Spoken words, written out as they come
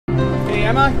Okay,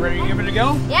 Emma, you ready to give it a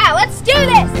go? Yeah, let's do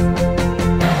this!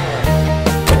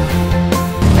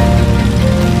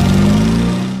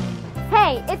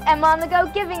 Hey, it's Emma on the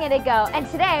Go giving it a go, and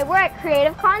today we're at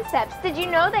Creative Concepts. Did you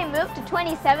know they moved to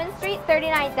 27th Street,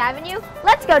 39th Avenue?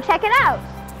 Let's go check it out!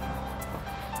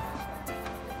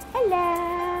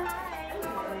 Hello!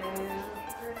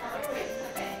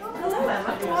 Hello,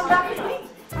 Emma. Come on back with me.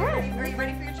 Are you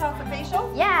ready for your chocolate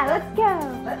facial? Yeah, let's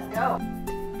go! Let's go.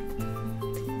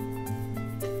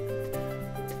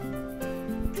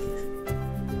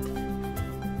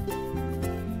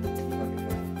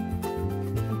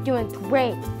 Doing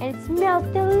great, and it smells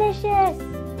delicious.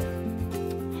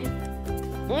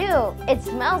 Ew, it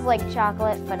smells like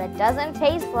chocolate, but it doesn't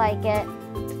taste like it.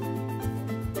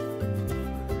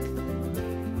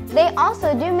 They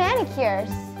also do manicures.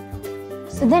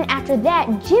 So then after that,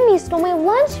 Jimmy stole my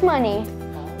lunch money.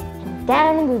 And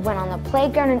then we went on the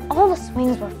playground and all the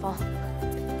swings were full.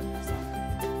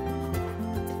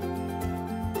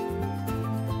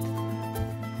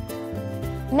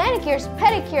 Manicures,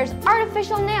 pedicures,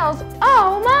 artificial nails,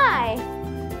 oh my!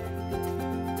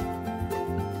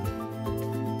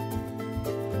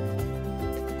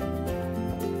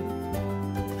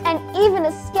 And even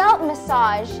a scalp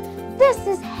massage. This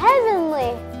is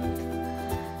heavenly!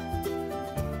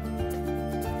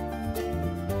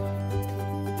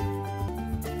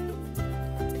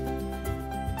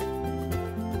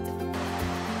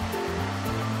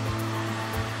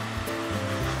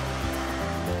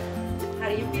 How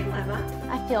do you feel, Emma?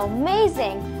 I feel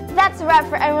amazing. That's a wrap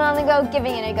for everyone on the go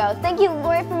giving it a go. Thank you,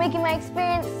 Lori, for making my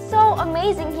experience so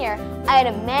amazing here. I had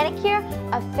a manicure,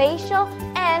 a facial,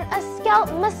 and a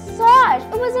scalp massage.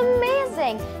 It was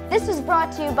amazing. This was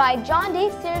brought to you by John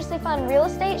D. Seriously Fun Real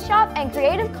Estate Shop and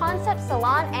Creative Concept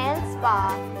Salon and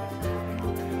Spa.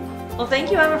 Well,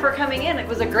 thank you, Emma, for coming in. It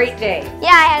was a great day.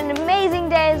 Yeah, I had an amazing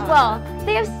day as well.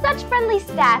 They have such friendly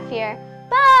staff here.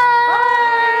 Bye!